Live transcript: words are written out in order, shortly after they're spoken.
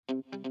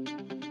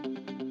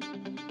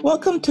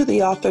Welcome to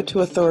the Author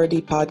to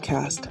Authority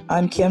podcast.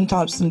 I'm Kim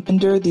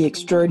Thompson-Pinder, the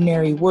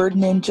extraordinary word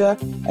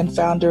ninja and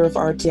founder of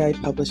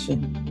RTI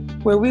Publishing,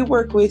 where we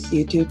work with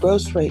you to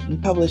ghostwrite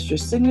and publish your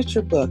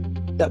signature book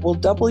that will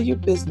double your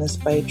business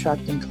by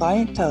attracting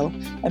clientele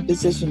and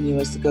position you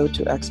as the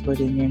go-to expert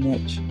in your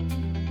niche.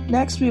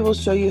 Next, we will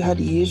show you how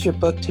to use your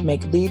book to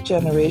make lead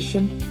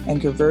generation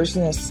and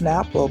conversion a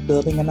snap while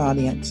building an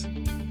audience.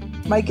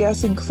 My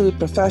guests include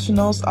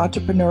professionals,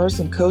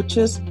 entrepreneurs, and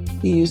coaches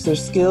who use their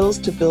skills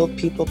to build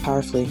people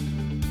powerfully.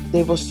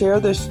 They will share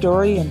their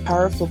story and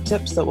powerful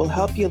tips that will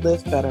help you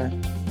live better.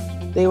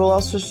 They will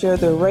also share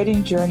their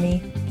writing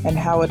journey and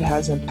how it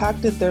has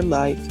impacted their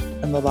life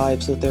and the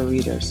lives of their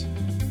readers.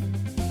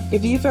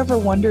 If you've ever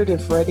wondered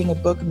if writing a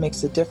book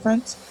makes a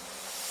difference,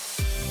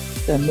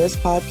 then this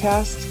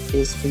podcast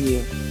is for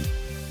you.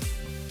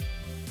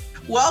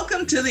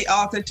 Welcome to the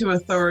Author to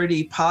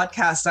Authority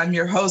podcast. I'm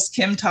your host,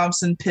 Kim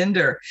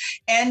Thompson-Pinder.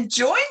 And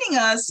joining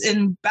us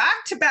in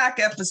back-to-back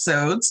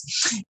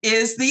episodes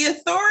is the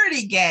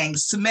Authority Gang,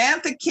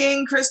 Samantha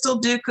King,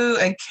 Crystal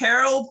Duku, and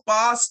Carol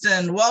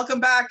Boston. Welcome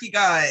back, you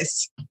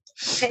guys.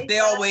 Hey, they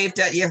all waved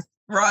at you.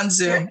 We're on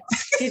Zoom.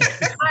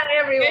 Hi,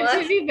 everyone.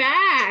 Good to be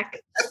back.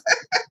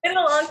 It's been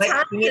a long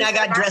time. You mean I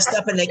got dressed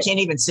up and they can't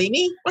even see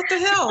me? What the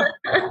hell?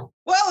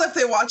 Well, if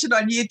they watch it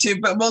on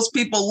YouTube, but most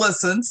people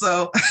listen,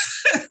 so...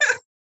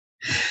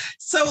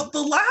 So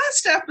the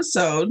last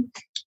episode,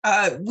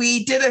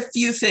 we did a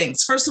few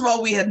things. First of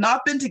all, we had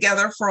not been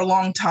together for a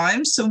long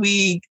time, so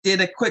we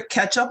did a quick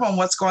catch up on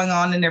what's going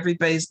on in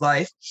everybody's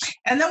life.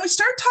 And then we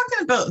started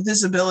talking about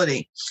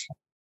visibility.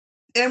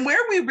 And where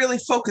we really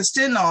focused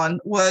in on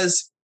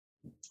was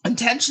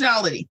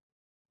intentionality.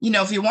 You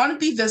know, if you want to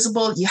be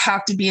visible, you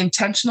have to be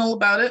intentional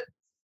about it.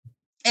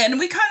 And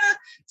we kind of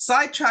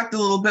sidetracked a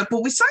little bit,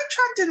 but we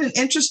sidetracked in an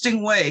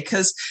interesting way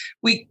because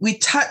we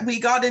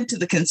got into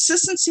the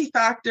consistency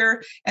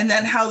factor and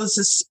then how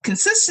this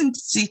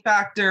consistency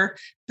factor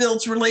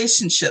builds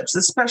relationships,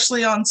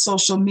 especially on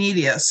social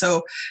media.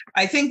 So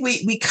I think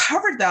we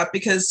covered that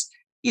because,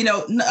 you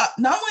know, not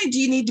only do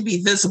you need to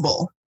be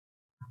visible,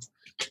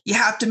 you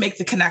have to make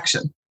the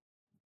connection.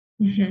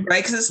 Mm-hmm.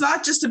 Right. Because it's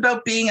not just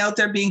about being out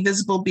there, being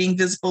visible.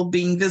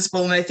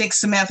 And I think,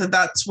 Samantha,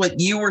 that's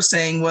what you were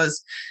saying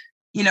was,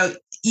 you know,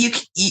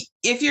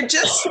 if you're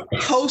just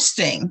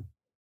posting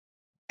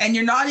and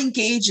you're not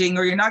engaging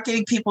or you're not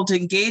getting people to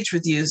engage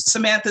with you,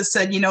 Samantha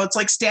said, you know, it's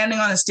like standing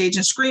on a stage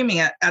and screaming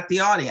at the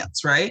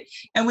audience, right?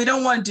 And we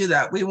don't want to do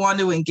that. We want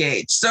to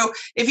engage. So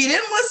if you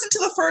didn't listen to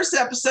the first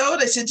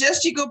episode, I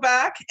suggest you go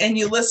back and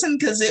you listen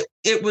because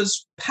it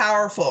was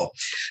powerful.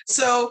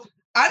 So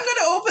I'm going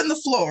to open the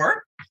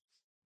floor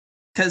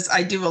because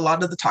I do a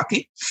lot of the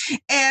talking.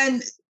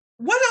 And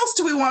what else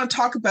do we want to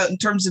talk about in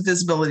terms of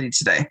visibility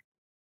today?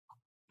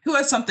 Who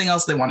has something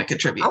else they want to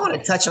contribute? I want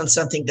to touch on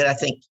something that I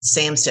think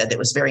Sam said that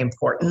was very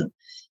important,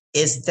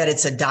 is that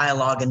it's a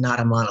dialogue and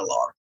not a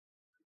monologue.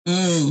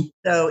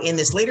 So in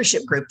this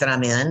leadership group that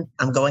I'm in,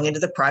 I'm going into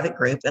the private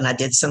group and I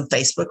did some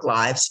Facebook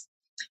Lives.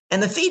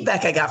 And the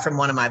feedback I got from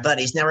one of my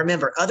buddies, now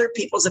remember, other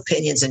people's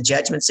opinions and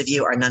judgments of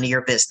you are none of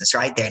your business,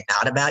 right? They're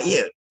not about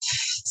you.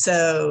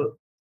 So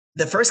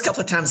the first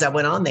couple of times I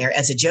went on there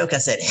as a joke, I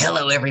said,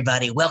 "Hello,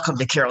 everybody. Welcome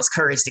to Carol's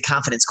Courage to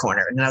Confidence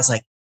Corner." And I was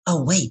like,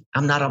 oh, wait,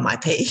 I'm not on my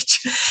page.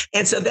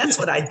 And so that's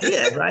what I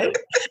did, right?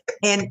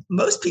 And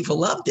most people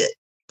loved it,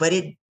 but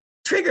it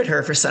triggered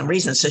her for some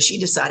reason. So she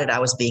decided I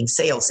was being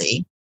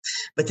salesy.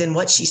 But then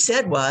what she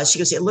said was, she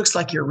goes, "It looks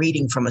like you're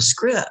reading from a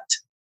script."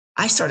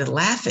 I started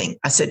laughing.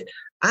 I said,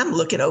 "I'm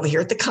looking over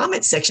here at the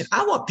comment section.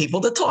 I want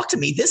people to talk to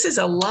me. This is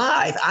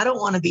alive. I don't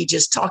want to be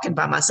just talking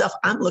by myself.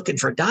 I'm looking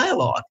for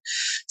dialogue."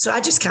 So I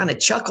just kind of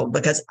chuckled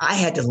because I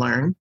had to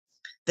learn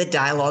that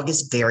dialogue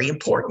is very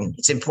important.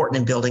 It's important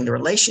in building the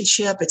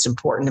relationship. It's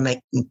important to make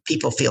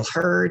people feel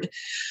heard.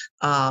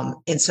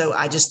 And so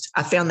I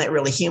found that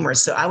really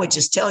humorous. So I would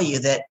just tell you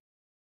that,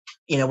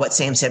 you know, what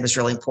Sam said was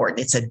really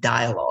important. It's a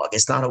dialogue.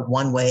 It's not a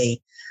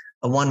one-way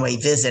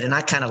visit. And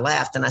I kind of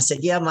laughed and I said,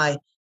 yeah,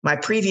 my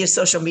previous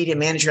social media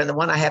manager and the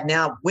one I have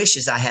now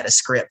wishes I had a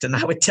script. And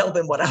I would tell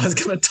them what I was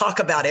going to talk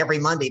about every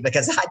Monday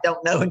because I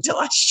don't know until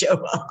I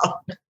show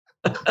up.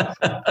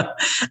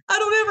 I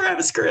don't ever have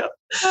a script.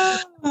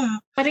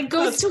 But it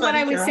goes to what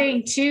I was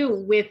saying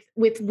too, with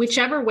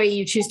whichever way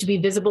you choose to be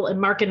visible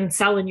and market and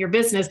sell in your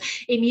business,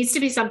 it needs to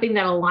be something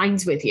that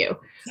aligns with you.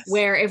 Yes.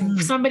 Where if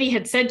somebody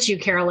had said to you,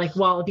 Carol, like,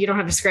 well, if you don't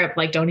have a script,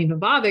 like, don't even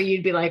bother,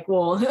 you'd be like,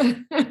 well,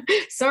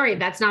 sorry,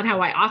 that's not how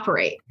I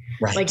operate.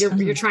 Right. Like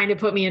you're trying to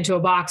put me into a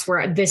box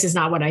where this is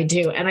not what I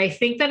do. And I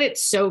think that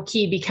it's so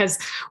key because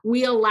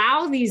we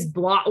allow these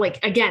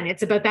like, again,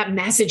 it's about that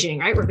messaging,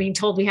 right? We're being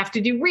told we have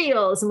to do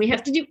reels and we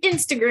have to do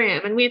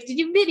Instagram and we have to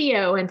do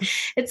video. And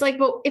it's like,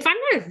 well, if I'm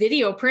not a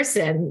video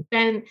person,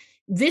 then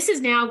this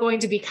is now going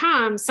to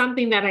become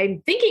something that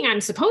I'm thinking I'm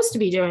supposed to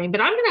be doing,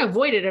 but I'm going to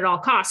avoid it at all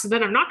costs. So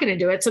then I'm not going to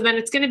do it. So then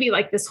it's going to be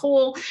like this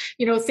whole,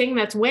 thing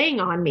that's weighing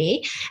on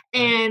me.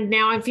 And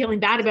now I'm feeling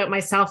bad about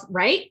myself.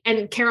 Right.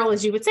 And Carol,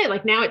 as you would say,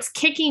 like now it's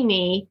kicking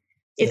me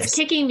It's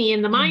kicking me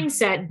in the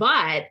mindset,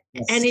 but,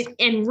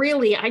 and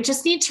really, I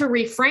just need to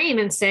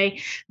reframe and say,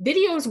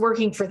 video is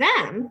working for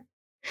them,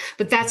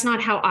 but that's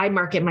not how I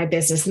market my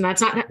business. And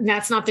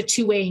that's not the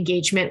two-way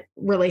engagement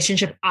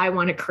relationship I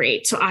want to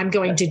create. So I'm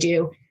going to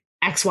do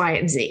X, Y,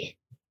 and Z.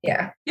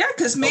 Yeah. Yeah.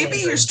 Because maybe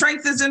your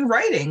strength is in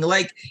writing.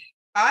 Like,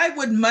 I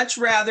would much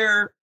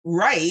rather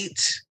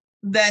write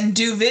than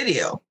do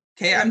video.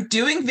 Okay. I'm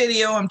doing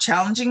video. I'm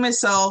challenging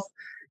myself.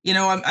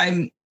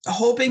 I'm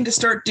hoping to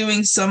start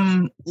doing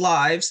some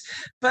lives,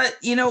 but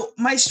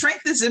my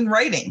strength is in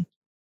writing.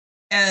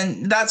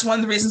 And that's one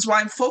of the reasons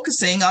why I'm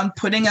focusing on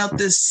putting out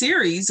this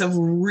series of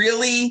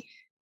really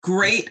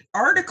great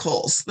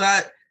articles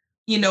that,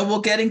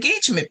 will get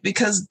engagement,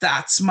 because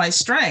that's my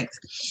strength.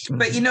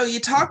 But, you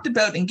talked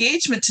about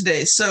engagement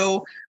today.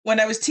 So when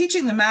I was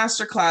teaching the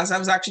masterclass, I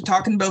was actually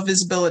talking about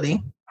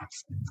visibility.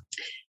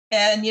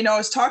 And, I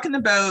was talking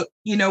about,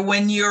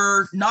 when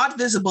you're not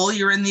visible,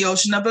 you're in the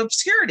ocean of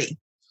obscurity,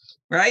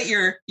 right?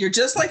 You're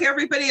just like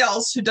everybody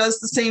else who does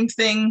the same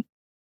thing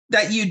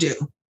that you do.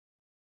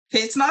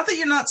 Okay, it's not that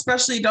you're not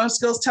special, you don't have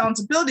skills,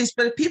 talents, abilities,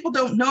 but if people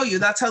don't know you,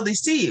 that's how they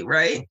see you,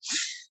 right?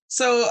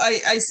 So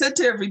I said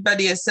to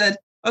everybody, I said,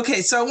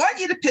 okay, so I want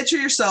you to picture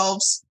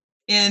yourselves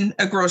in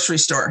a grocery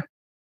store,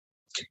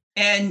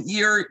 and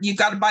you've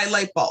got to buy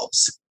light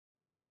bulbs.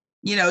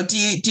 Do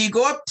you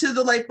go up to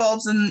the light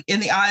bulbs in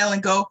the aisle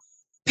and go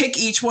pick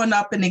each one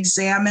up and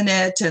examine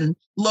it and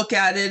look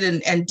at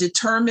it and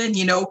determine,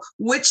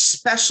 which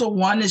special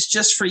one is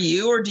just for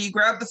you? Or do you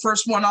grab the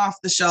first one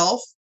off the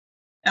shelf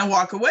and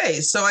walk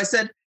away? So I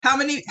said, how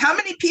many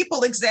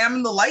people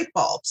examine the light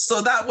bulbs?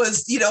 So that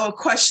was, a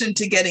question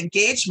to get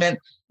engagement.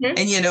 Mm-hmm.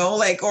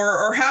 And,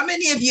 or how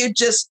many of you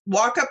just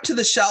walk up to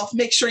the shelf,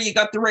 make sure you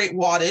got the right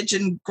wattage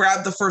and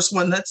grab the first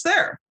one that's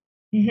there?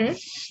 Mm-hmm.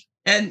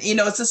 And,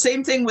 it's the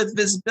same thing with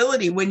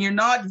visibility. When you're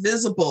not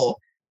visible,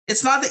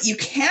 it's not that you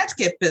can't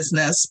get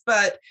business,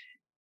 but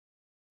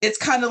it's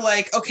kind of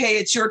like, okay,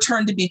 it's your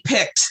turn to be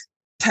picked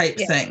type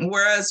thing.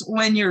 Whereas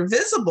when you're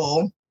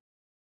visible,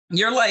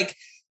 you're like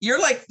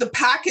the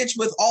package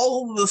with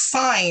all the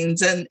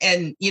signs and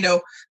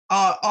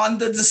on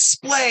the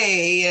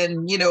display,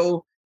 and,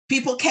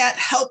 people can't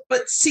help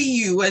but see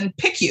you and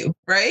pick you.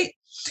 Right.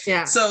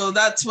 Yeah. So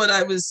that's what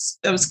I was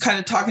kind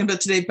of talking about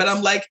today, but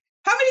I'm like,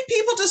 how many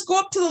people just go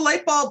up to the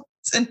light bulbs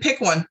and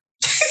pick one?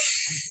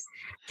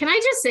 Can I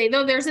just say,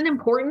 though, there's an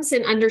importance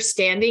in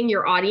understanding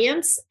your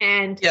audience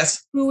and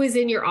who is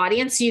in your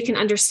audience, so you can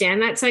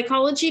understand that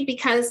psychology,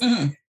 because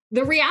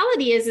the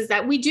reality is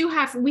that we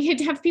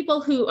have people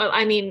who,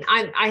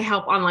 I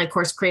help online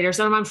course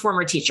creators, and I'm a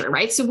former teacher,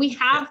 right? So we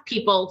have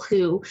people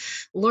who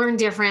learn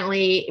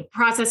differently,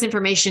 process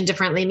information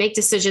differently, make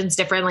decisions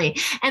differently.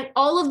 And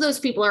all of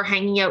those people are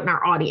hanging out in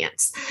our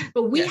audience,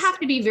 but we have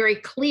to be very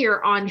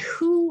clear on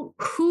who's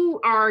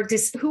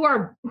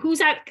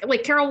at,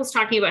 like Carol was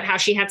talking about how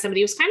she had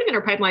somebody who was kind of in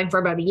her pipeline for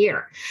about a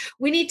year.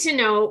 We need to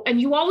know, and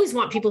you always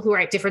want people who are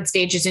at different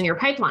stages in your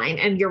pipeline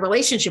and your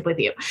relationship with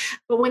you.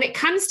 But when it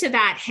comes to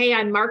that, hey,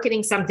 I'm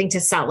marketing something to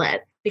sell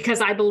it,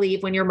 because I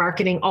believe when you're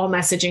marketing, all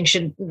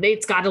messaging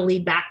it's got to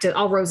lead back to,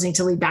 all roads need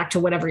to lead back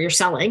to whatever you're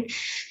selling.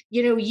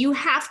 You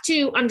have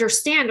to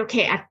understand,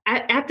 okay,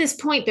 at this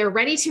point, they're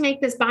ready to make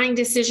this buying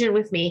decision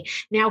with me.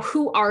 Now,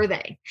 who are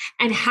they?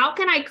 And how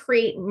can I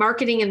create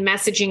marketing and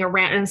messaging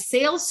around and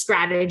sales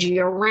strategy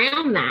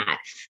around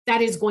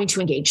that is going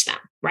to engage them,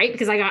 right?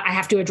 Because I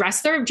have to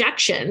address their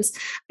objections,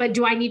 but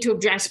do I need to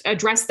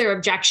address their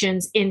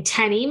objections in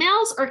 10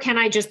 emails, or can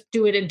I just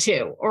do it in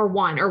 2 or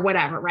 1 or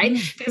whatever, right?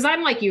 Because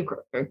I'm like you,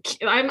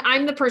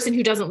 I'm the person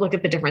who doesn't look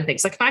at the different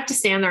things. Like if I have to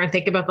stand there and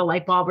think about the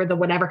light bulb or the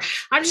whatever,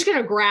 I'm just going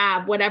to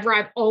grab whatever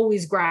I've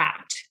always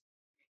grabbed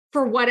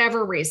for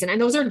whatever reason.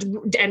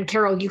 And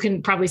Carol, you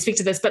can probably speak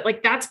to this, but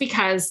like, that's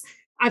because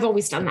I've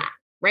always done that,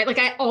 right? Like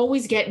I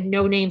always get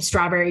no name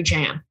strawberry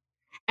jam.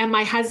 And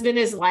my husband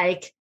is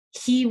like,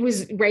 he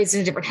was raised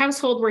in a different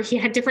household where he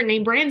had different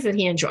name brands that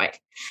he enjoyed.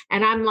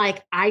 And I'm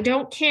like, I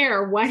don't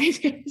care what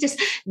it is,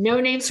 just no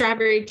name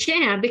strawberry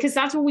jam, because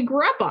that's what we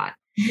grew up on.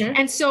 Mm-hmm.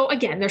 And so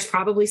again, there's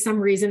probably some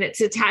reason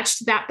it's attached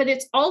to that, but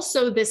it's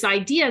also this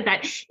idea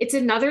that it's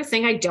another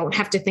thing I don't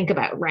have to think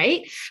about,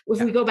 right?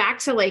 If we go back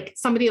to like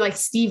somebody like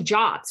Steve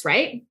Jobs,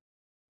 right?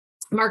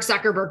 Mark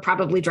Zuckerberg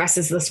probably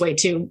dresses this way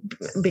too,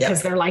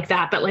 because they're like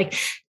that. But like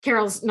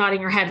Carol's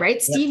nodding her head,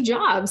 right? Steve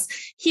Jobs,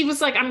 he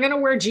was like, I'm going to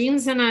wear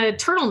jeans and a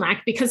turtleneck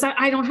because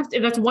I don't have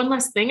to, that's one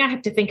less thing I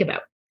have to think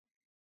about.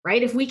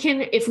 Right. If we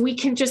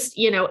can just,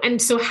 and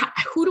so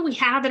who do we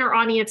have in our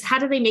audience? How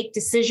do they make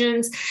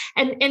decisions?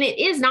 And it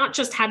is not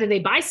just how do they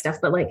buy stuff,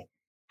 but like,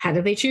 how do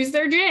they choose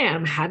their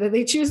jam? How do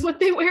they choose what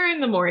they wear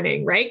in the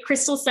morning? Right.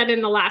 Crystal said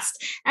in the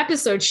last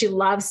episode, she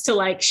loves to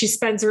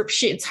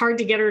it's hard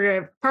to get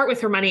her to part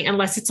with her money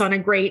unless it's on a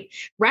great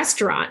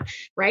restaurant.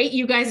 Right.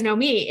 You guys know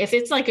me. If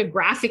it's like a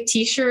graphic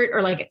t-shirt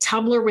or like a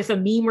tumbler with a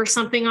meme or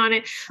something on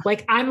it,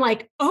 like, I'm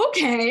like,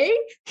 okay,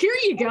 here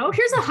you go.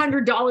 Here's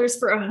 $100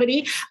 for a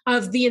hoodie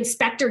of the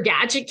Inspector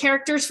Gadget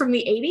characters from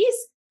the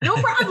 80s. No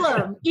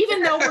problem.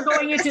 Even though we're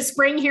going into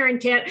spring here in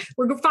Canada,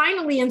 we're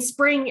finally in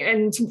spring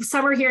and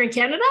summer here in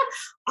Canada.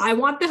 I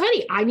want the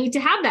hoodie. I need to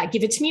have that.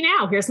 Give it to me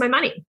now. Here's my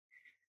money.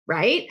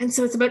 Right. And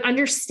so it's about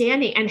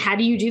understanding. And how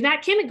do you do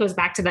that, Kim? It goes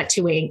back to that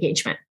two-way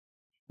engagement.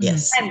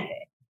 Yes.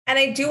 And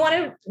I do want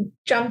to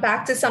jump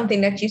back to something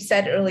that you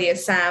said earlier,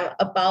 Sam,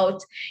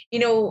 about,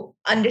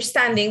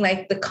 understanding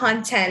like the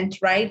content,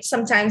 right?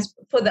 Sometimes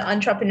for the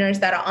entrepreneurs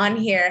that are on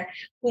here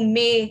who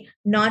may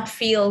not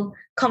feel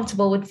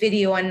comfortable with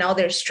video and now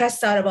they're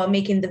stressed out about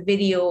making the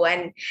video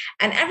and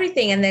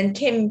everything. And then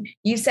Kim,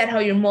 you said how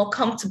you're more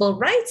comfortable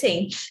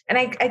writing. And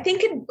I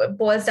think it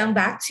boils down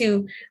back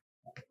to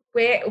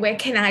where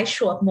can I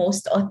show up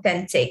most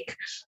authentic?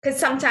 Because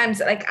sometimes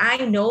like I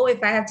know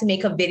if I have to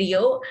make a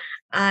video,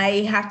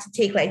 I have to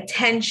take like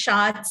 10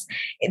 shots.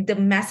 The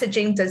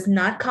messaging does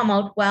not come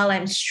out well.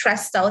 I'm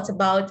stressed out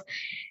about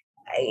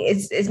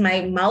is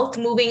my mouth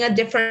moving a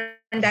different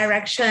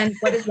direction?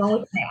 What is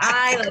wrong with my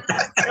eye?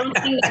 Like, I don't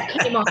think that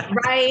came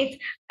out right.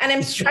 And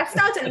I'm stressed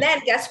out. And then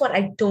guess what?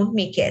 I don't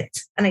make it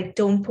and I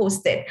don't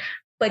post it.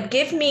 But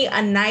give me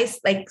a nice,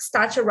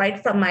 start to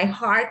write from my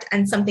heart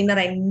and something that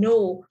I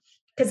know,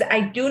 because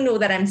I do know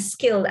that I'm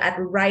skilled at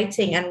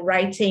writing and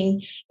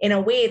writing in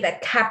a way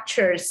that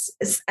captures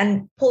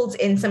and pulls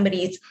in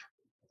somebody's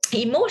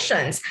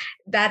emotions.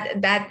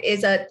 That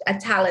is a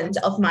talent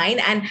of mine.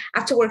 And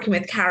after working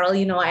with Carol,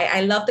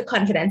 I love the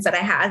confidence that I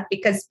had,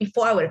 because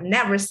before I would have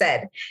never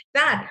said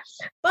that.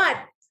 But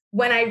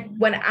when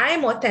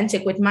I'm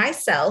authentic with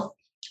myself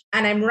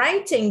and I'm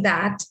writing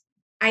that,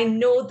 I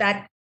know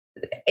that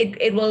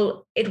it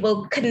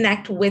will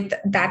connect with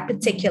that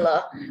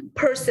particular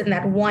person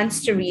that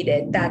wants to read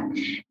it, that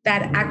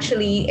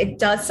actually it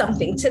does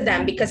something to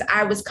them, because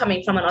I was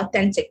coming from an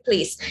authentic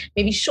place.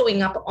 Maybe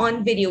showing up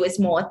on video is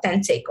more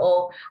authentic,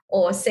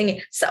 or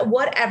singing, so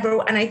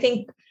whatever. And I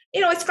think,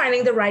 it's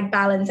finding the right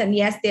balance. And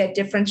yes, there are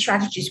different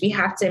strategies we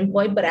have to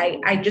employ, but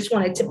I just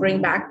wanted to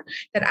bring back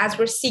that as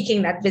we're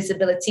seeking that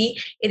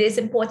visibility, it is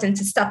important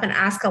to stop and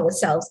ask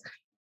ourselves,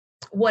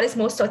 what is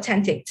most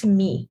authentic to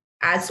me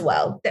as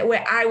well, that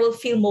where I will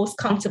feel most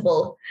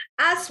comfortable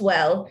as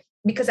well,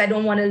 because I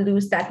don't want to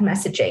lose that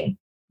messaging.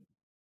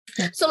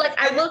 So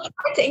I will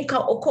try to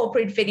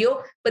incorporate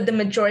video, but the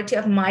majority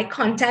of my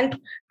content,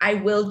 I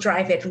will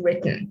drive it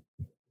written.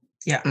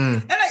 Yeah.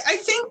 And I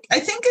think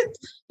it,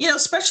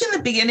 especially in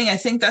the beginning, I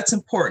think that's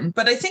important,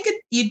 but I think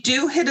you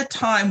do hit a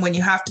time when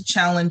you have to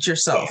challenge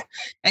yourself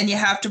and you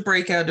have to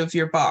break out of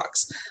your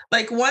box.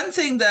 Like one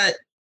thing that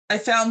I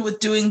found with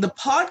doing the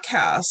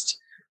podcast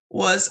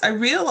was I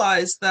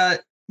realized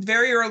that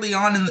very early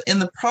on in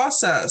the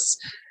process,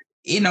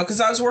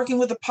 because I was working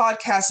with a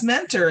podcast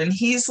mentor and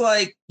he's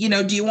like,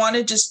 do you want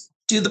to just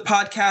do the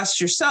podcast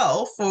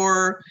yourself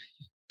or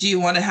do you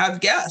want to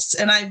have guests?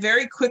 And I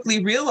very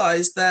quickly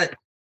realized that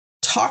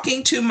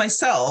talking to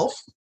myself,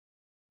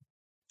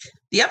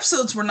 the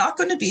episodes were not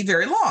going to be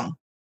very long.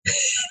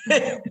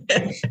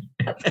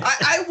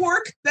 I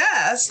work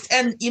best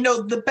and,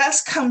 the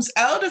best comes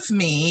out of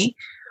me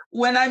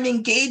when I'm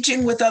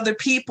engaging with other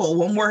people,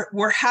 when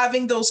we're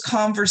having those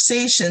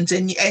conversations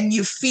and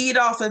you feed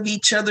off of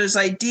each other's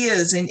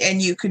ideas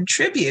and you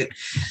contribute.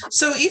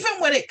 So even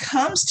when it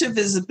comes to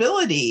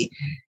visibility,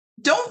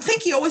 don't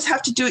think you always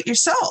have to do it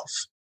yourself.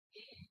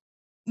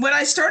 When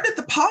I started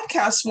the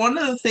podcast, one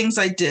of the things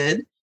I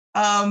did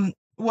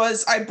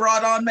was I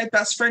brought on my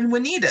best friend,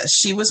 Juanita.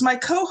 She was my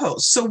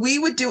co-host. So we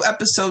would do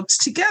episodes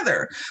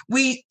together.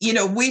 We've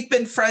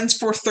been friends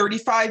for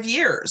 35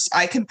 years.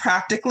 I can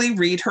practically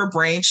read her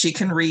brain. She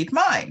can read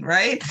mine,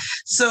 right?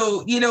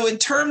 So, in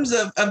terms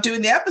of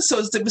doing the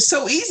episodes, it was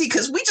so easy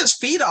because we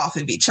just feed off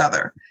of each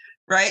other,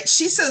 right?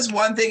 She says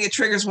one thing, it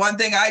triggers one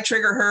thing. I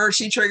trigger her.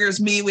 She triggers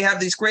me. We have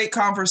these great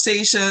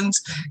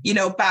conversations,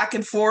 back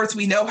and forth.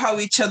 We know how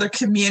each other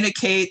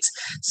communicates.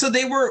 So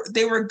they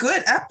were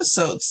good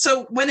episodes.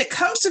 So when it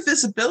comes to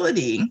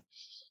visibility,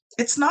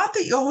 it's not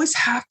that you always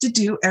have to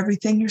do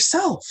everything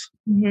yourself.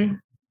 Mm-hmm.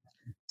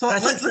 So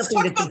let's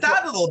talk about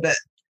that a little bit.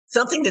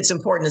 Something that's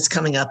important that's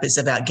coming up is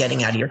about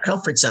getting out of your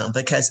comfort zone,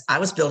 because I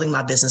was building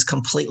my business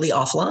completely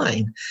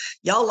offline.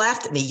 Y'all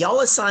laughed at me.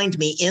 Y'all assigned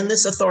me in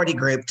this authority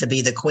group to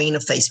be the queen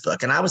of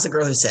Facebook. And I was the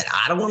girl who said,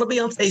 I don't want to be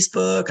on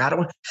Facebook. I don't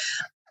want.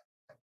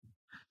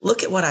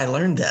 Look at what I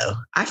learned, though.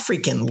 I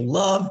freaking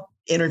love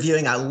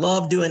interviewing. I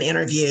love doing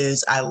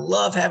interviews. I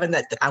love having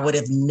that. I would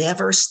have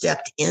never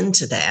stepped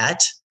into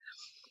that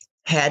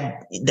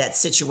had that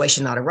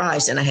situation not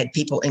arise. And I had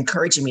people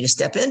encouraging me to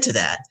step into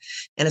that.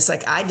 And it's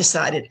like, I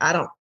decided,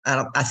 I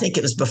think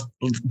it was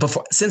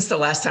before, since the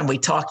last time we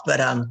talked,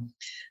 but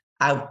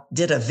I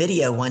did a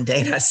video one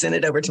day and I sent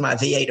it over to my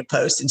VA to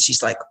post. And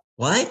she's like,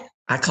 what?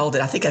 I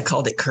think I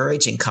called it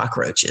Courage and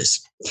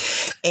Cockroaches.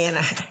 And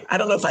I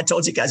don't know if I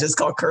told you guys, it's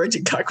called Courage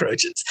and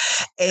Cockroaches.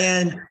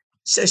 And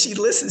so she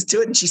listens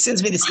to it and she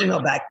sends me this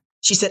email back.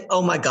 She said,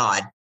 oh my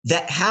God,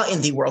 how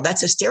in the world?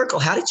 That's hysterical.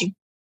 How did you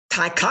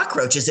tie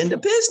cockroaches into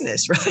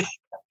business? Right.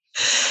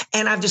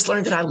 And I've just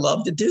learned that I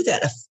love to do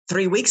that.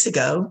 3 weeks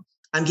ago,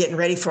 I'm getting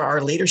ready for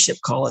our leadership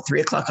call at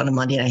 3:00 on a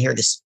Monday. And I hear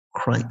this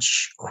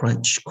crunch,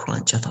 crunch,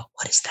 crunch. I thought,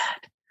 what is that?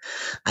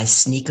 I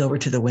sneak over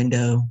to the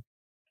window.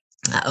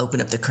 I open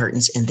up the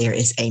curtains and there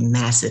is a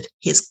massive,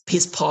 his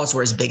paws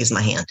were as big as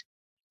my hand.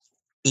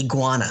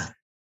 Iguana.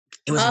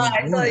 It was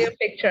I saw your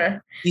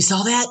picture. You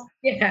saw that?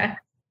 Yeah.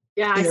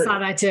 Yeah, I saw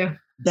that too.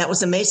 That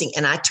was amazing.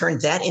 And I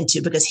turned that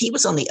into, because he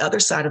was on the other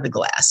side of the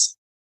glass.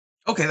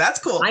 Okay, that's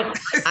cool.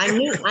 I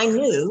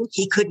knew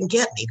he couldn't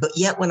get me, but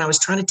yet when I was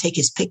trying to take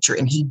his picture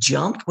and he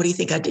jumped, what do you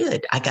think I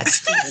did? I got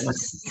scared.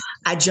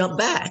 I jumped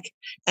back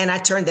and I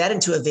turned that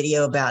into a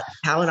video about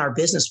how in our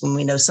business, when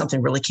we know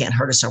something really can't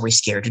hurt us, are we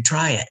scared to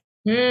try it?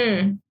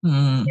 Yes.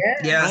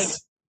 Right?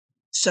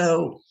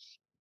 So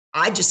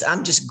I'm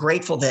just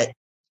grateful that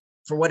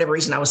for whatever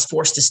reason, I was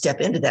forced to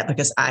step into that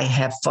because I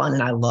have fun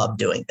and I love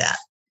doing that.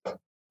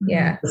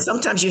 Yeah. But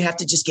sometimes you have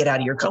to just get out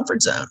of your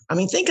comfort zone. I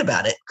mean, think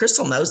about it.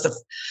 Crystal knows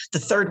the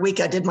third week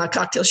I did my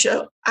cocktail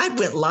show, I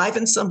went live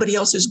in somebody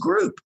else's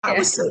group. Yeah.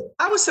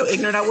 I was so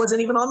ignorant. I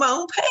wasn't even on my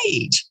own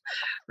page.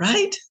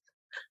 Right.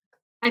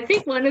 I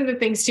think one of the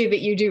things too that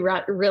you do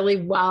really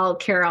well,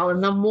 Carol,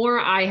 and the more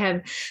I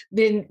have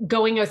been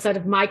going outside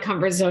of my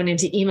comfort zone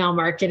into email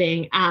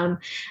marketing,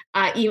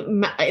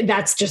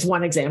 that's just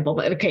one example.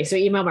 But okay, so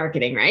email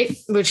marketing, right?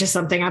 Which is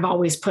something I've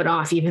always put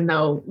off, even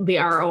though the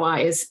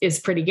ROI is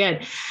pretty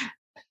good.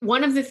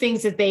 One of the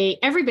things that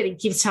everybody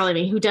keeps telling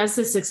me who does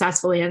this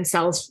successfully and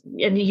sells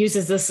and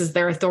uses this as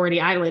their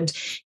authority island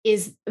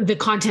is the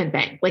content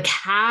bank. Like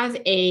have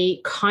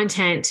a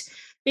content,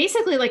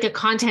 basically like a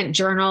content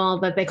journal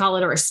that they call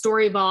it, or a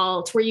story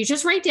vault, where you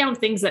just write down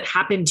things that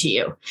happen to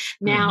you.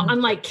 Now,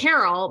 unlike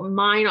Carol,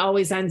 mine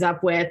always ends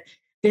up with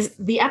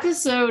the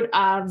episode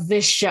of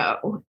this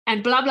show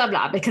and blah, blah,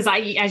 blah. Because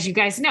as you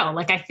guys know,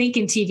 like I think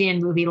in TV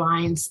and movie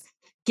lines,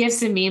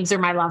 GIFs and memes are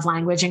my love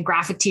language and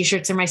graphic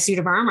t-shirts are my suit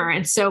of armor.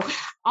 And so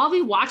I'll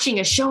be watching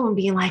a show and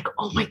being like,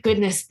 oh my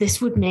goodness,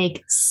 this would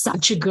make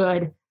such a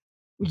good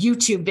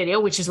YouTube video,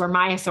 which is where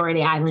my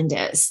authority island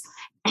is.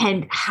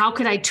 And how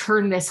could I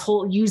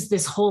use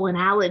this whole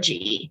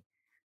analogy?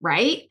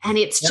 Right. And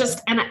it's just,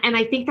 and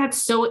I think that's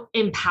so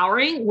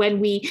empowering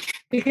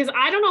because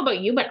I don't know about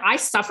you, but I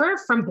suffer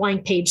from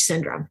blank page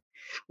syndrome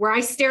where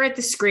I stare at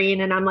the screen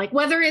and I'm like,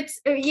 whether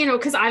it's,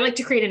 because I like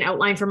to create an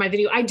outline for my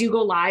video. I do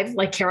go live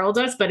like Carol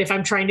does, but if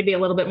I'm trying to be a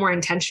little bit more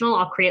intentional,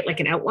 I'll create like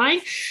an outline.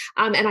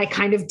 And I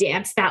kind of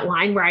dance that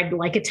line where I'd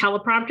like a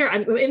teleprompter.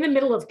 I'm in the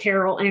middle of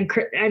Carol and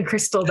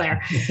Crystal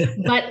there,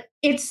 but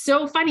it's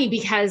so funny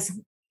because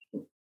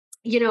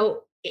you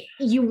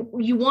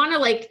want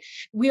to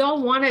we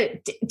all want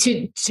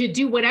to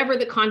do whatever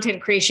the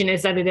content creation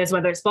is that it is,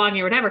 whether it's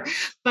blogging or whatever.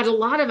 But a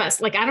lot of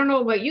us, I don't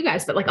know about you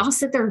guys, but I'll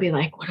sit there and be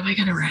like, what am I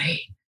going to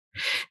write?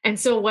 And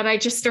so what I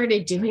just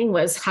started doing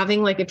was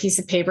having a piece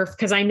of paper,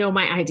 because I know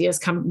my ideas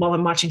come while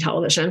I'm watching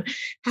television,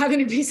 having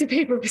a piece of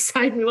paper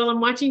beside me while I'm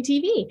watching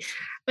TV.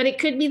 But it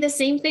could be the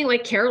same thing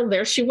like Carol,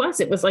 there she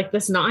was. It was like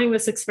this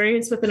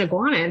experience with an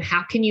iguana. And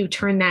how can you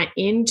turn that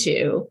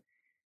into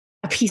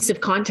a piece of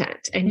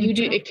content? And you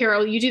do,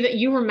 Carol, you do that.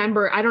 You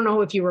remember, I don't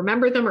know if you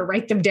remember them or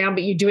write them down,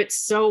 but you do it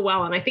so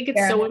well. And I think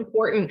it's so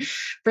important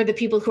for the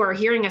people who are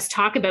hearing us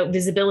talk about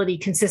visibility,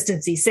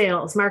 consistency,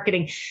 sales,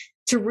 marketing,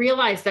 to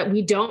realize that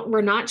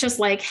we're not just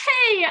like,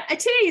 hey,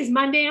 today is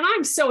Monday and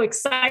I'm so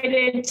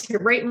excited to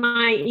write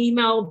my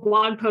email,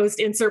 blog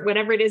post, insert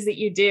whatever it is that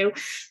you do.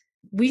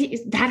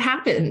 That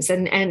happens.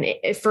 And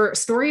for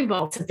Story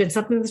Vaults, it's been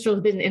something that's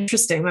really been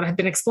interesting that I've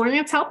been exploring.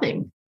 It's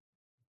helping.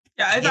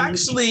 Yeah,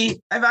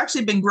 I've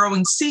actually been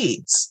growing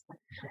seeds.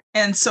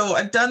 And so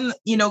I've done,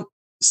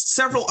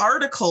 several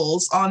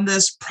articles on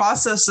this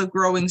process of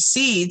growing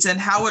seeds and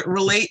how it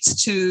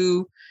relates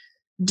to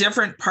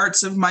different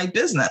parts of my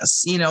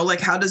business.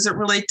 How does it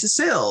relate to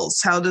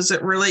sales? How does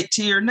it relate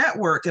to your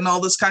network and all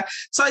this kind?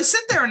 So I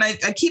sit there and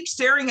I keep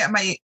staring at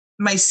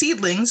my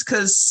seedlings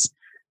because,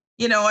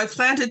 I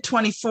planted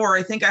 24.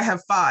 I think I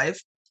have 5.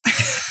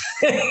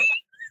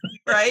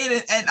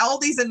 Right. And all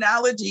these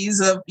analogies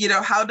of,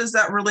 how does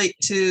that relate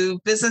to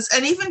business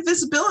and even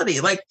visibility?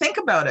 Think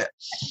about it.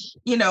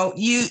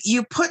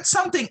 You put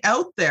something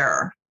out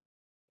there,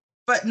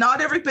 but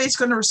not everybody's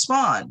going to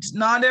respond.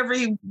 Not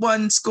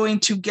everyone's going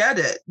to get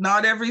it.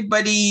 Not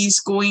everybody's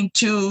going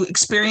to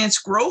experience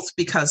growth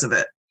because of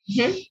it.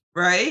 Mm-hmm.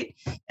 Right.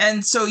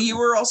 And so you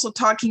were also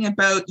talking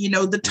about,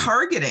 the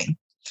targeting.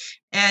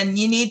 And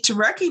you need to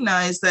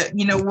recognize that,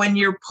 when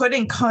you're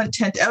putting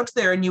content out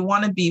there and you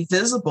want to be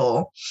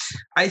visible,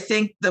 I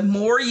think the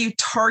more you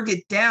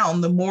target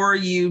down, the more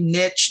you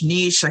niche,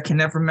 I can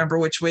never remember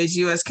which way is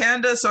US,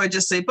 Canada, so I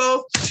just say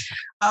both,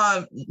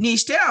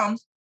 niche down,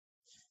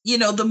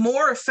 the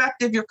more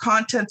effective your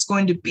content's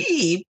going to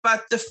be,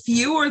 but the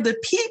fewer the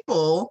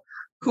people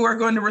who are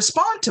going to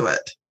respond to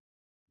it.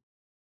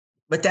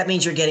 But that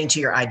means you're getting to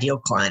your ideal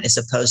client as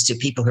opposed to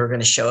people who are going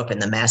to show up in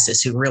the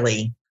masses who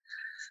really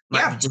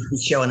might just be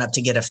showing up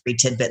to get a free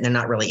tidbit and they're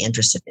not really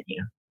interested in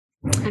you.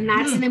 And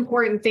that's an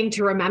important thing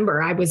to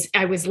remember. I was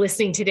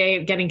listening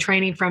today, getting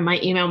training from my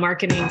email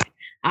marketing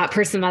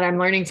person that I'm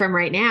learning from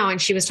right now.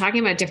 And she was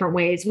talking about different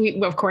ways.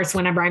 Of course,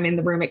 whenever I'm in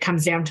the room, it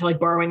comes down to like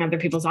borrowing other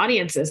people's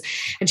audiences.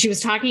 And she was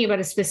talking about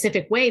a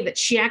specific way that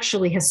she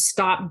actually has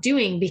stopped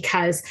doing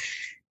because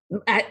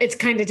it's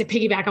kind of to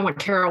piggyback on what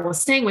Carol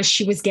was saying, was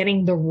she was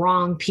getting the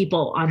wrong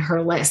people on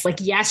her list. Like,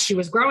 yes, she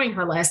was growing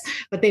her list,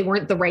 but they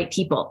weren't the right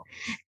people.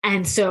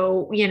 And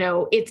so,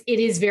 it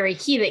is very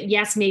key that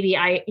yes, maybe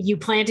you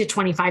planted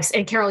 25,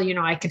 and Carol,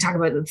 I could talk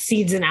about the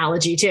seeds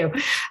analogy too.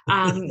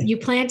 You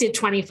planted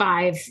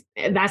 25,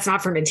 that's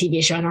not from a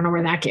TV show. I don't know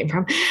where that came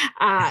from.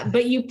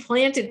 But you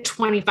planted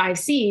 25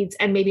 seeds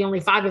and maybe only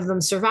 5 of them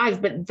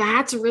survived. But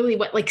that's really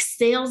what, like,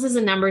 sales is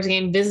a numbers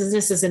game,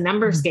 business is a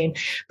numbers game.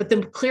 But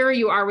the clearer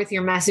you are with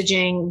your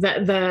messaging,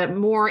 the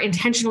more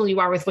intentional you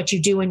are with what you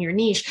do in your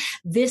niche.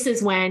 This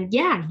is when,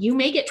 you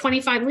may get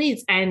 25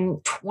 leads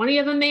and 20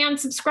 of them may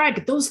unsubscribe.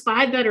 But those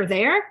 5 that are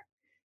there,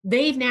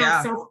 they've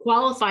now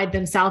self-qualified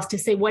themselves to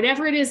say,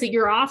 whatever it is that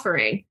you're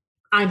offering,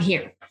 I'm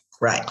here.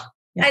 Right.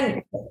 Yeah.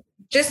 And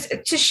just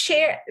to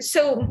share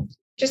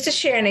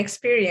an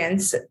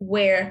experience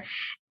where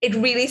it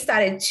really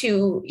started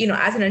to,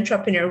 as an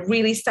entrepreneur,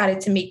 really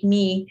started to make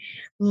me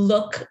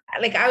look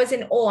like I was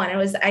in awe,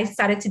 and I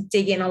started to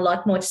dig in a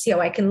lot more to see how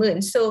I can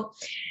learn. So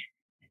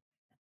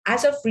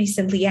as of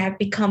recently, I have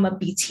become a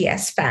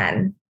BTS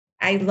fan.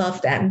 I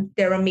love them.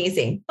 They're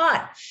amazing,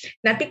 but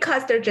not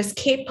because they're just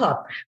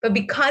K-pop, but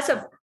because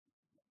of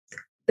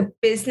the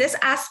business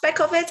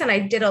aspect of it. And I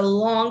did a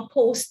long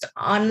post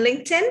on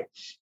LinkedIn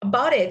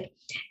about it.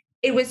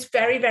 It was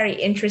very, very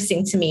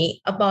interesting to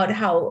me about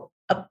how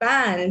a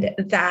band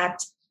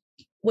that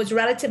was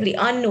relatively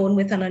unknown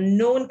with an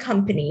unknown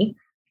company,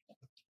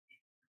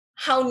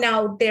 how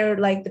now they're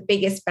like the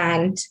biggest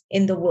band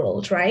in the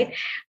world, right?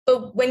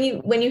 But when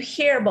you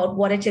hear about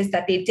what it is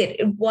that they did,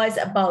 it was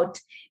about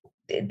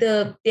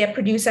their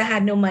producer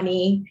had no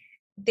money.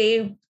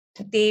 They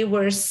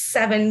were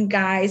 7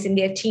 guys in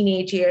their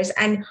teenage years.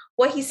 And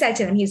what he said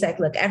to them, he's like,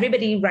 look,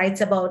 everybody writes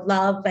about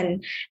love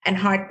and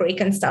heartbreak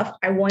and stuff.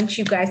 I want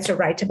you guys to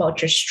write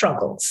about your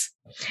struggles.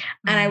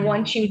 And I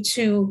want you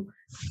to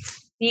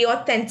be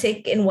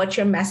authentic in what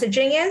your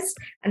messaging is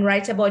and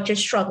write about your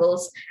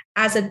struggles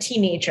as a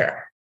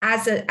teenager,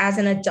 as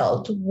an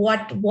adult,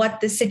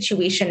 what the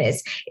situation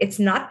is. It's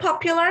not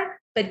popular,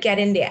 but get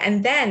in there.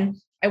 And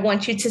then I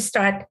want you to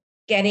start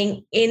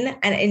getting in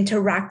and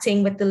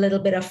interacting with the little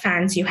bit of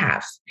fans you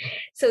have.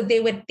 So they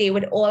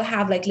would all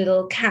have like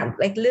little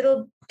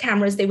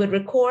cameras they would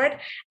record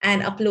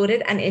and upload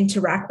it and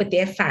interact with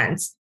their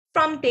fans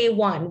from day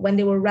one when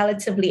they were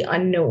relatively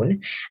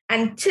unknown.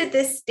 And to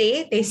this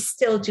day, they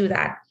still do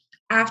that.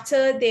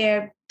 After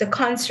the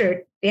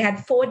concert, they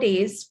had 4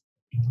 days.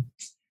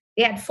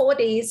 They had 4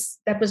 days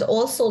that was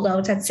all sold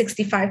out at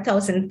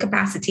 65,000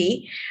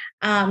 capacity.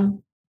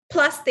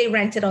 Plus they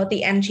rented out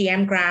the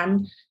MGM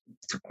Grand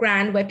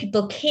where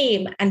people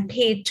came and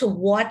paid to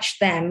watch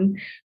them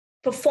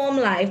perform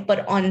live,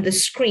 but on the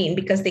screen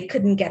because they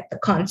couldn't get the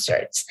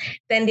concerts.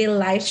 Then they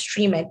live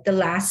stream it the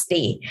last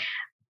day.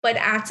 But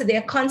after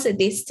their concert,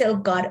 they still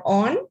got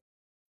on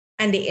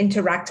and they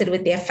interacted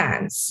with their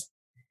fans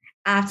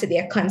after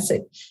their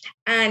concert.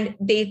 And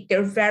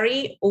they're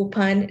very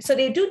open. So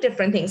they do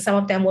different things. Some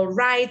of them will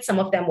write, some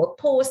of them will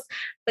post,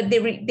 but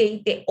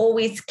they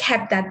always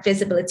kept that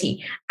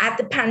visibility. At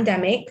the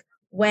pandemic,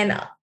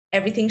 when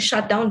everything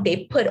shut down,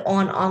 they put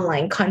on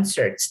online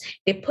concerts.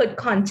 They put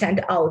content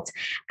out.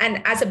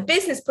 And as a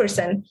business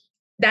person,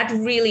 that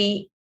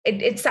really,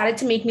 it started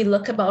to make me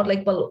look about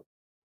like, well,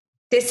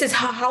 this is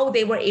how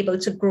they were able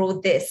to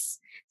grow this.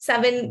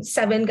 Seven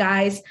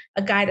guys,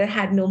 a guy that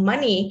had no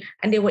money,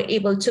 and they were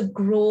able to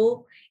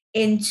grow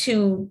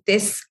into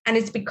this. And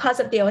it's because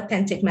of their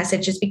authentic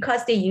message. It's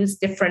because they use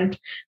different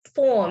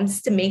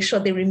forms to make sure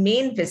they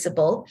remain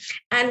visible.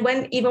 And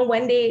when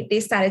they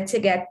started to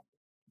get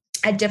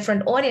a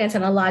different audience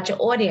and a larger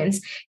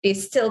audience, they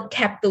still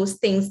kept those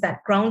things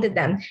that grounded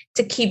them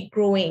to keep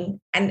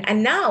growing.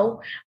 And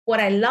now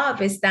what I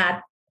love is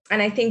that,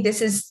 and I think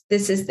this is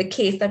the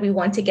case that we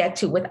want to get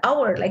to with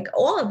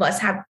all of us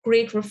have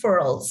great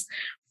referrals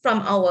from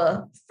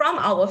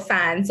our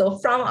fans or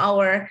from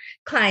our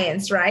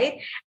clients, right?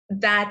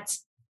 That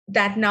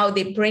now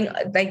they bring,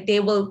 like,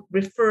 they will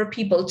refer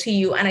people to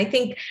you. And I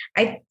think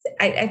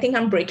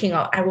I'm breaking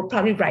out. I will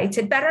probably write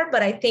it better,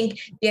 but I think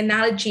the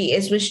analogy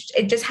is, which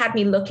it just had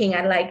me looking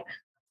at, like,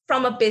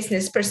 from a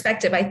business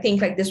perspective, I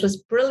think like this was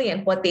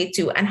brilliant what they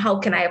do. And how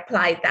can I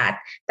apply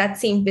that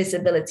same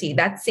visibility,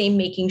 that same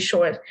making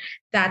sure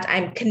that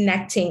I'm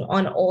connecting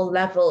on all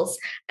levels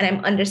and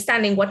I'm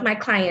understanding what my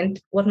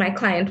client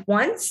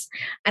wants,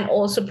 and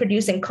also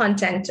producing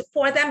content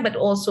for them, but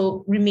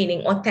also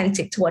remaining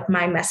authentic to what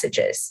my message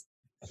is.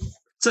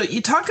 So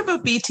you talk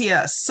about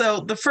BTS. So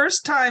the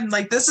first time,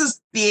 like, this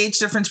is the age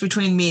difference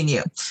between me and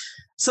you.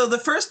 So the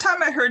first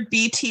time I heard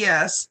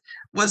BTS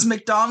was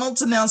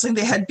McDonald's announcing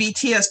they had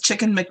BTS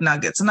chicken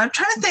McNuggets. And I'm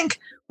trying to think,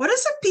 what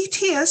is a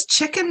BTS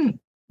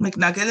chicken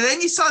McNugget? And then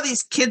you saw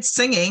these kids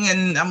singing,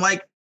 and I'm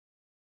like,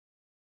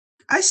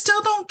 I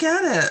still don't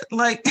get it.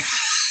 Like,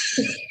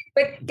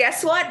 but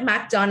guess what?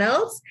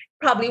 McDonald's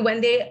probably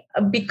when they,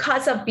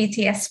 because of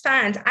BTS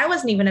fans, I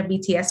wasn't even a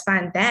BTS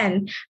fan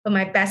then, but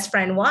my best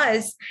friend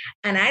was,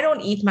 and I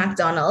don't eat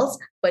McDonald's,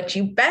 but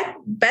you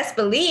best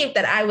believe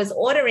that I was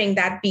ordering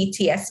that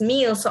BTS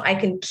meal so I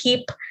can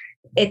keep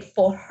it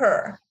for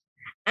her.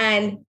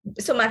 And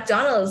so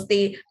McDonald's,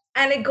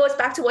 and it goes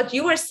back to what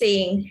you were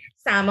saying,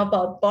 Sam,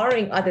 about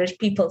borrowing other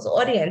people's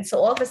audience. So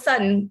all of a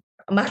sudden,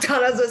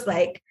 McDonald's was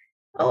like,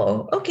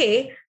 oh,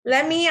 okay,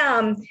 let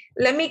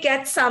me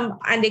get some,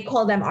 and they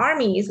call them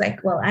armies.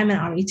 Like, well, I'm an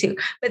army too,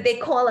 but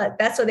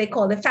that's what they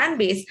call the fan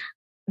base.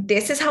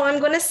 This is how I'm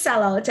going to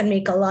sell out and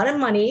make a lot of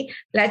money.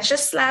 Let's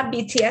just slap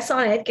BTS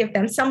on it, give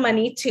them some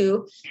money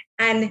too.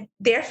 And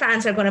their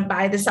fans are going to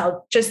buy this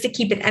out just to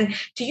keep it. And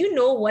do you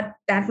know what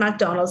that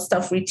McDonald's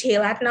stuff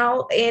retail at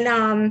now in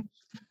on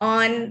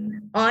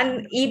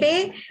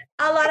eBay?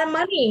 A lot of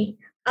money.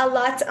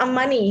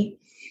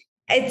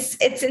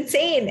 It's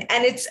insane.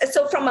 And it's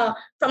so from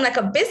like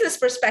a business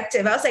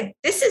perspective, I was like,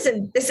 this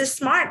is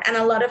smart. And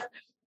a lot of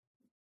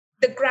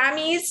the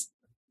Grammys,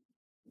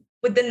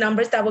 with the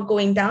numbers that were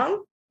going down,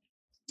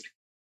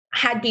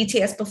 had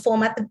BTS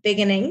perform at the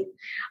beginning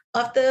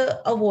of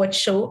the award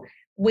show,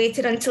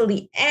 waited until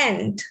the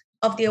end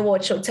of the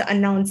award show to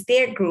announce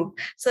their group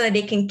so that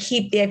they can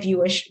keep their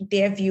viewers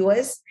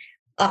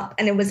up.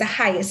 And it was the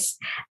highest.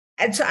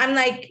 And so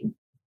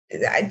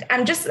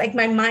I'm just like,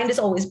 my mind is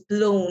always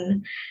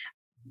blown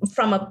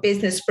from a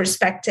business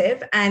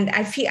perspective. And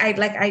I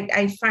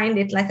find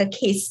it like a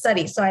case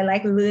study. So I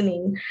like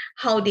learning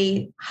how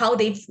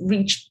they've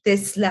reached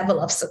this level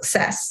of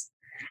success.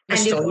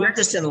 You're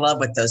just in love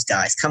with those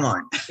guys. Come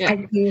on. Yeah.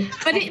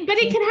 But it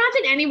can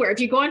happen anywhere. If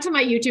you go onto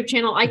my YouTube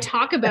channel, I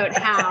talk about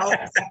how,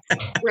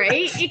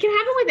 right? It can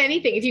happen with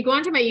anything. If you go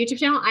onto my YouTube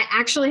channel, I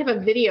actually have a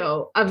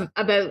video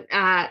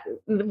about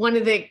one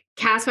of the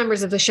cast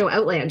members of the show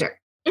Outlander.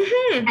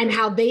 Mm-hmm. And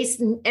how they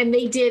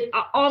did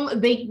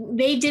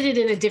it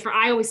in a different,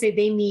 I always say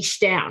they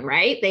niched down,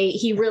 right?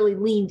 He really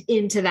leaned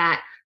into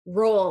that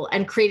role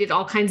and created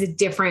all kinds of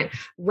different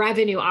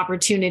revenue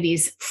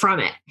opportunities from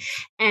it.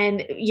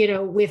 And,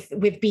 with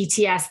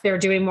BTS, they're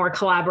doing more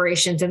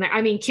collaborations.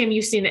 And Kim,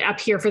 you've seen it up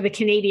here for the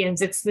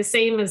Canadians. It's the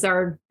same as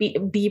our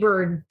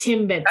Bieber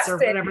Timbits or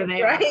whatever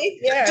they are.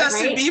 Yeah,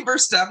 Justin Bieber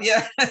stuff.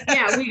 Yeah.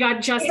 Yeah. We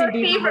got Justin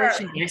Bieber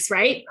merchandise,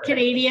 right?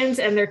 Canadians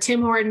and they're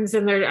Tim Hortons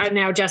and they're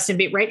now Justin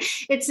Bieber, right?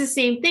 It's the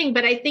same thing.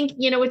 But I think,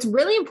 it's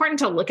really important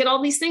to look at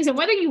all these things, and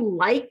whether you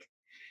like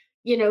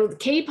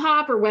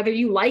K-pop, or whether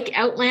you like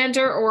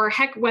Outlander, or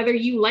heck, whether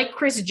you like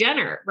Kris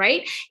Jenner,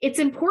 right? It's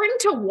important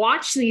to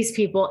watch these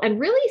people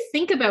and really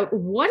think about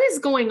what is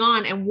going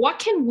on and what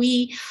can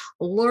we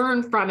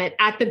learn from it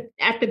at the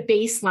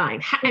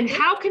baseline, and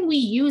how can we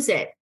use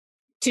it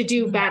to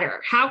do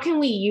better? How can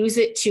we use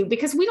it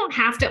because we don't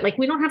have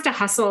to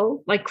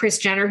hustle like Kris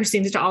Jenner, who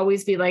seems to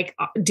always be like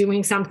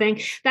doing something.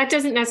 That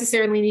doesn't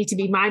necessarily need to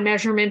be my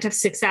measurement of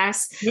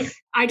success. Mm-hmm.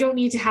 I don't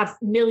need to have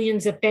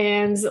millions of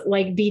fans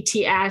like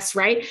BTS,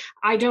 right?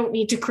 I don't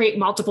need to create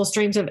multiple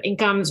streams of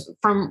incomes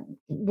from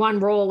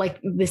one role like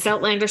this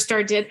Outlander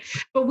star did,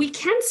 but we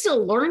can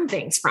still learn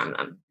things from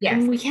them. Yes.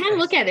 And we can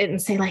look at it and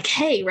say like,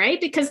 hey,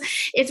 right? Because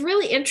it's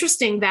really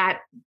interesting that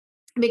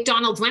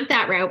McDonald's went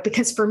that route,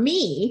 because for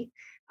me,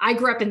 I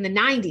grew up in the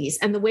 90s,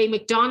 and the way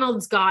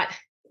McDonald's got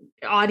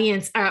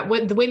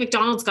the way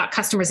McDonald's got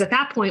customers at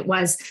that point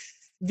was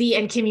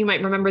and Kim, you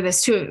might remember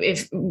this too,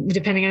 if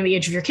depending on the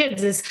age of your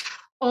kids, is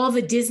all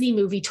the Disney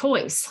movie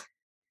toys.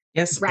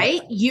 Yes.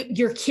 Right.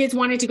 Your kids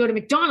wanted to go to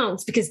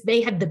McDonald's because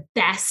they had the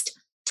best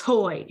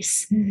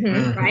toys.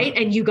 Mm-hmm. Right.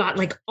 And you got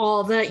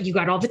all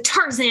the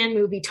Tarzan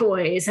movie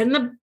toys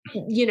and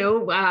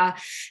I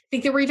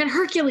think there were even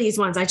Hercules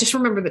ones. I just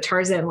remember the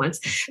Tarzan ones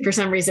for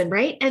some reason.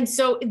 Right. And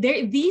so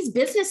these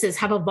businesses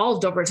have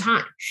evolved over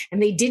time,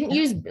 and they didn't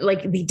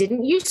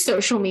use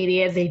social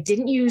media. They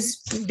didn't use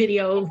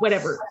video,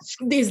 whatever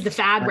is the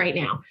fad right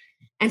now.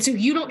 And so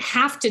you don't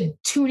have to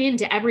tune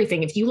into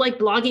everything. If you like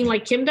blogging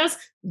like Kim does,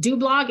 do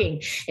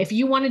blogging. If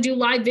you want to do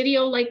live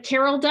video like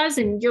Carol does,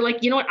 and you're like,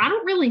 I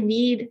don't really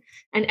need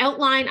an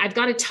outline, I've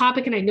got a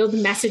topic and I know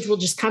the message will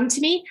just come to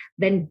me,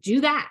 then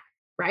do that.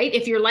 Right?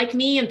 If you're like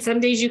me and some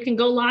days you can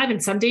go live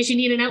and some days you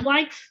need an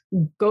outline,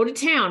 go to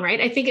town,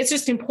 right? I think it's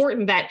just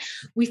important that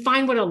we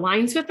find what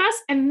aligns with us,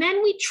 and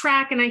then we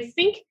track. And I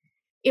think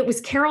it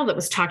was Carol that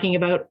was talking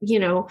about,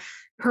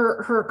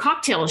 her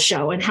cocktail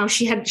show and how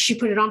she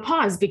put it on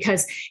pause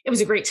because it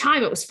was a great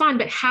time. It was fun,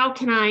 but how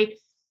can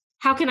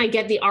I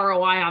get the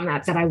ROI on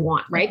that I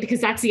want, right? Because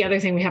that's the other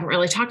thing we haven't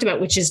really talked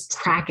about, which is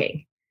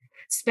tracking.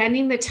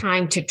 Spending the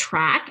time to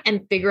track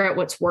and figure out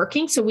what's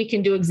working so we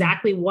can do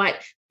exactly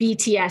what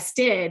BTS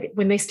did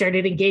when they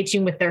started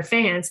engaging with their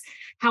fans.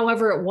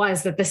 However it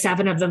was that the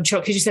 7 of them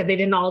choked, because you said they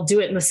didn't all do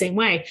it in the same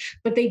way,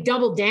 but they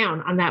doubled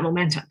down on that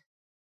momentum.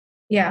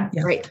 Yeah.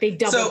 Right. They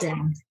doubled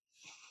down.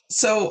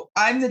 So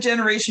I'm the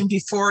generation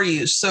before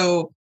you.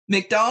 So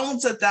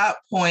McDonald's at that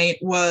point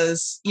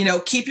was,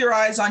 keep your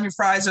eyes on your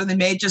fries or they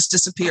may just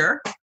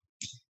disappear.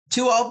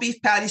 2 all beef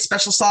patties,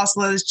 special sauce,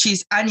 lettuce,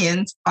 cheese,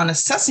 onions on a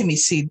sesame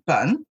seed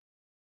bun.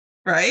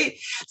 right?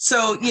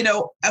 So,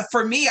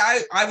 for me,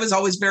 I was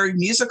always very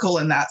musical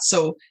in that.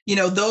 So,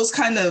 those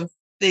kind of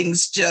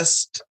things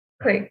just,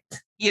 great.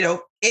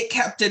 It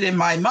kept it in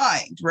my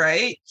mind,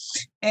 right?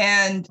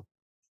 And,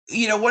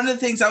 one of the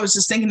things I was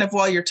just thinking of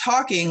while you're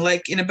talking,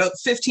 like in about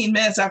 15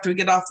 minutes after we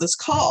get off this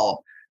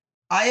call,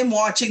 I am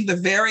watching the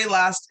very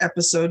last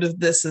episode of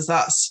This Is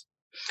Us.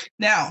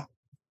 Now,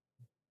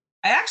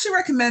 I actually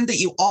recommend that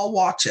you all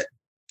watch it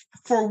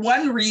for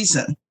one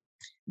reason.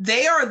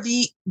 They are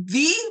the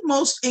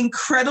most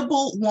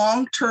incredible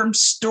long-term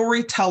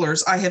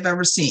storytellers I have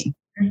ever seen.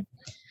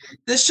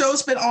 This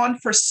show's been on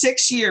for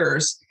 6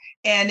 years,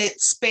 and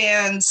it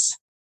spans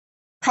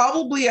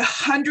probably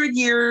 100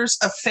 years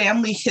of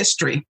family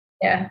history.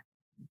 Yeah.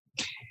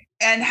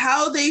 And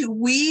how they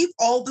weave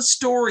all the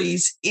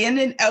stories in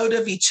and out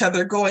of each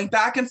other, going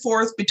back and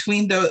forth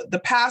between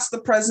the past,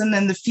 the present,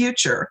 and the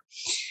future.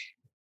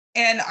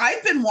 And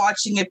I've been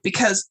watching it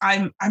because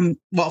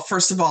well,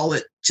 first of all,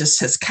 it just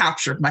has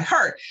captured my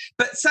heart.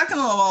 But second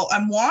of all,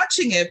 I'm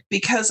watching it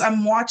because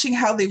I'm watching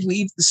how they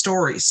weave the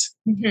stories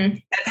and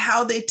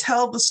how they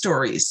tell the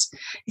stories.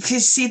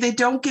 Because see, they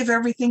don't give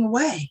everything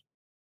away,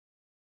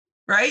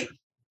 right?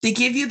 They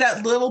give you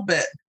that little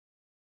bit.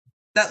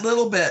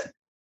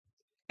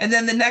 And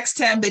then the next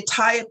time they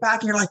tie it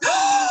back and you're like,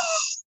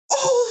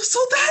 oh, so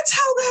that's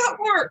how that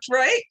worked,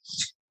 right?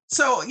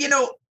 So,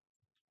 even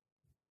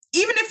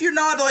if you're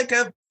not like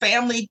a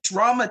family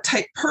drama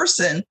type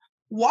person,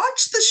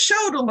 watch the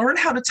show to learn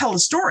how to tell a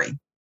story.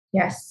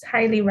 Yes,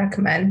 highly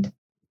recommend.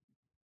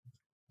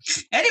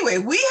 Anyway,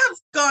 we have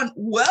gone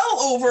well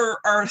over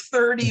our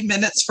 30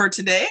 minutes for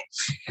today.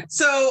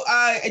 So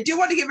I do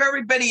want to give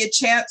everybody a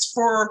chance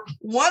for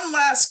one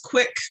last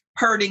quick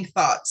parting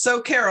thought.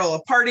 So Carol,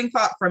 a parting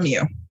thought from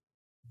you.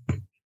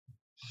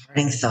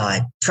 Parting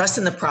thought, trust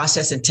in the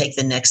process and take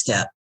the next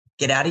step.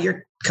 Get out of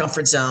your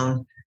comfort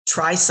zone.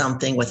 Try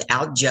something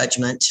without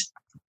judgment.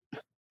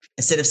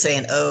 Instead of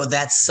saying, oh,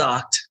 that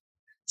sucked,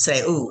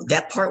 say, oh,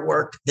 that part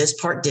worked. This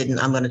part didn't.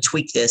 I'm going to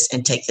tweak this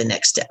and take the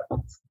next step.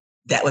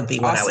 That would be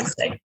what I would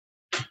say.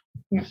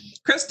 Yeah.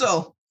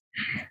 Crystal.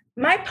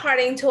 My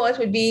parting thought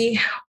would be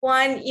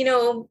one,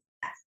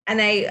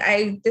 and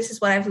I this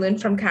is what I've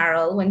learned from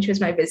Carol when she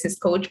was my business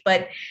coach,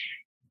 but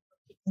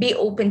be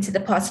open to the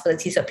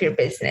possibilities of your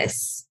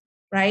business,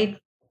 right?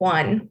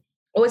 One,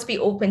 always be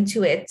open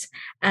to it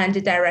and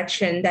the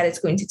direction that it's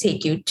going to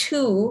take you.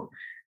 Two,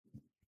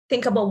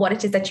 think about what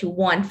it is that you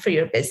want for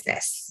your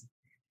business.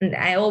 And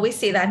I always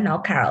say that now,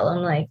 Carol.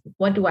 I'm like,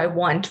 what do I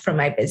want for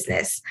my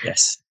business?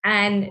 Yes.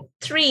 And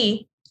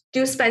three,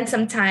 do spend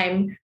some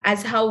time,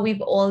 as how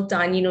we've all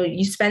done.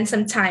 You spend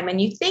some time and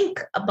you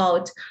think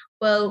about,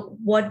 well,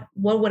 what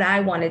would I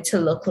want it to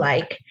look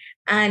like?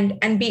 And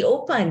be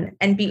open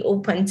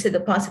to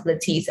the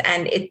possibilities.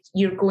 And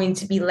you're going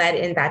to be led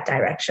in that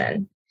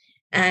direction.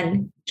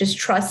 And just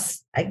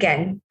trust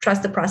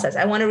the process.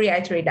 I want to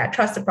reiterate that,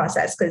 trust the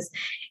process, because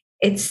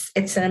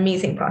it's an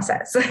amazing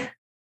process.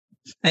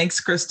 Thanks,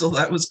 Crystal.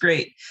 That was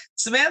great.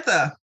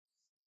 Samantha.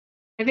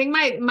 I think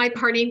my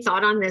parting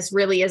thought on this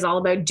really is all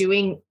about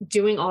doing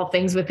all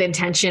things with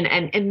intention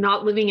and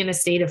not living in a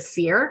state of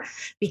fear,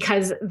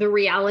 because the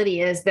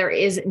reality is there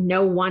is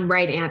no one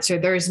right answer.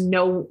 There's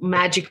no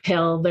magic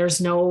pill.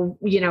 There's no,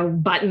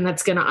 button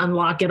that's going to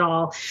unlock it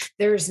all.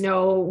 There's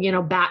no,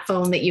 bat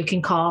phone that you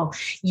can call.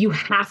 You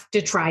have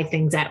to try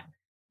things out.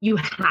 You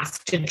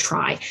have to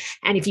try.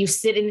 And if you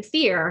sit in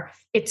fear,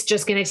 it's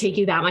just going to take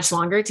you that much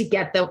longer to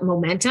get the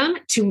momentum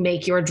to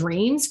make your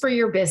dreams for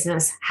your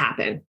business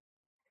happen.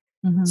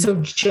 Mm-hmm. So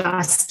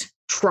just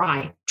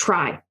try,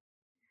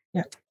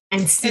 yeah,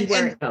 and see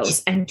where it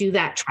goes and do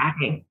that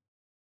tracking.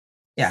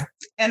 Yeah.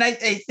 And I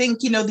think,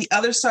 the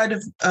other side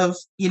of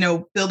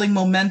building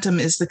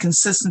momentum is the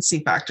consistency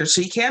factor.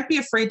 So you can't be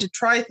afraid to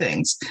try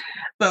things,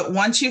 but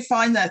once you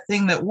find that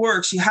thing that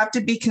works, you have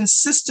to be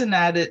consistent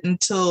at it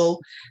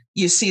until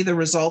you see the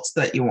results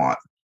that you want.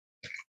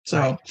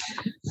 So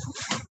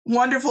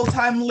wonderful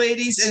time,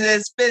 ladies. And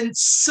it's been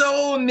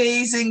so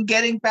amazing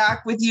getting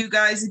back with you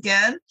guys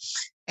again.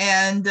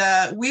 And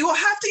we will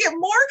have to get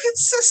more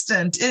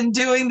consistent in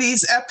doing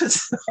these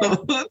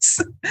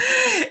episodes.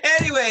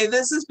 Anyway,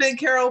 this has been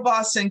Carol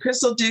Boston,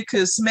 Crystal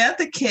Duku,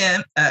 Samantha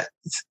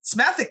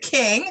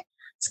King.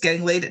 It's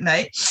getting late at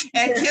night.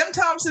 And Kim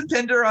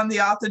Thompson-Pinder on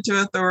the Author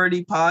to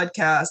Authority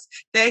podcast.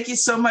 Thank you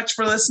so much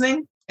for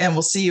listening, and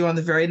we'll see you on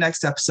the very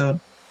next episode.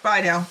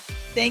 Bye now.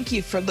 Thank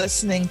you for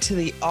listening to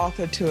the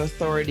Author to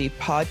Authority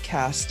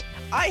podcast.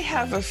 I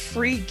have a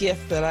free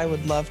gift that I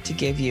would love to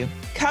give you.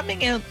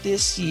 Coming out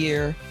this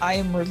year, I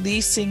am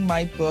releasing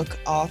my book,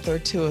 Author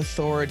to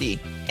Authority.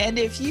 And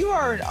if you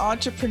are an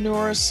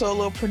entrepreneur,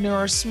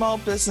 solopreneur, small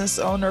business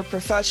owner,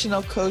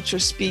 professional coach, or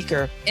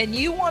speaker, and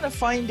you want to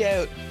find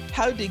out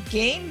how to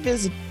gain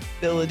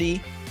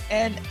visibility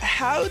and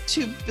how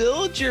to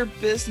build your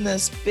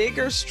business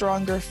bigger,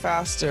 stronger,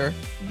 faster,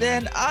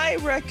 then I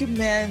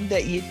recommend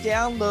that you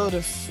download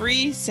a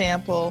free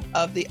sample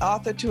of the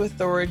Author to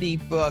Authority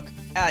book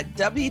at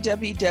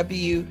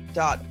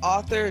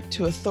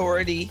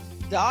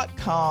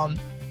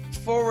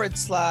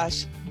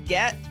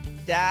www.authortoauthority.com/get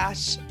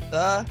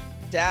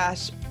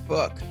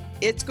book.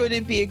 It's going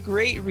to be a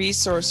great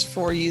resource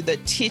for you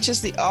that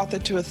teaches the author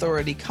to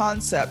authority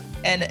concept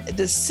and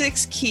the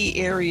 6 key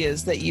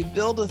areas that you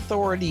build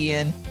authority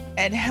in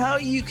and how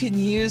you can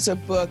use a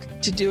book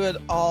to do it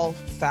all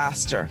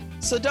faster.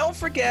 So don't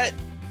forget,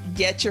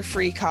 get your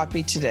free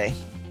copy today.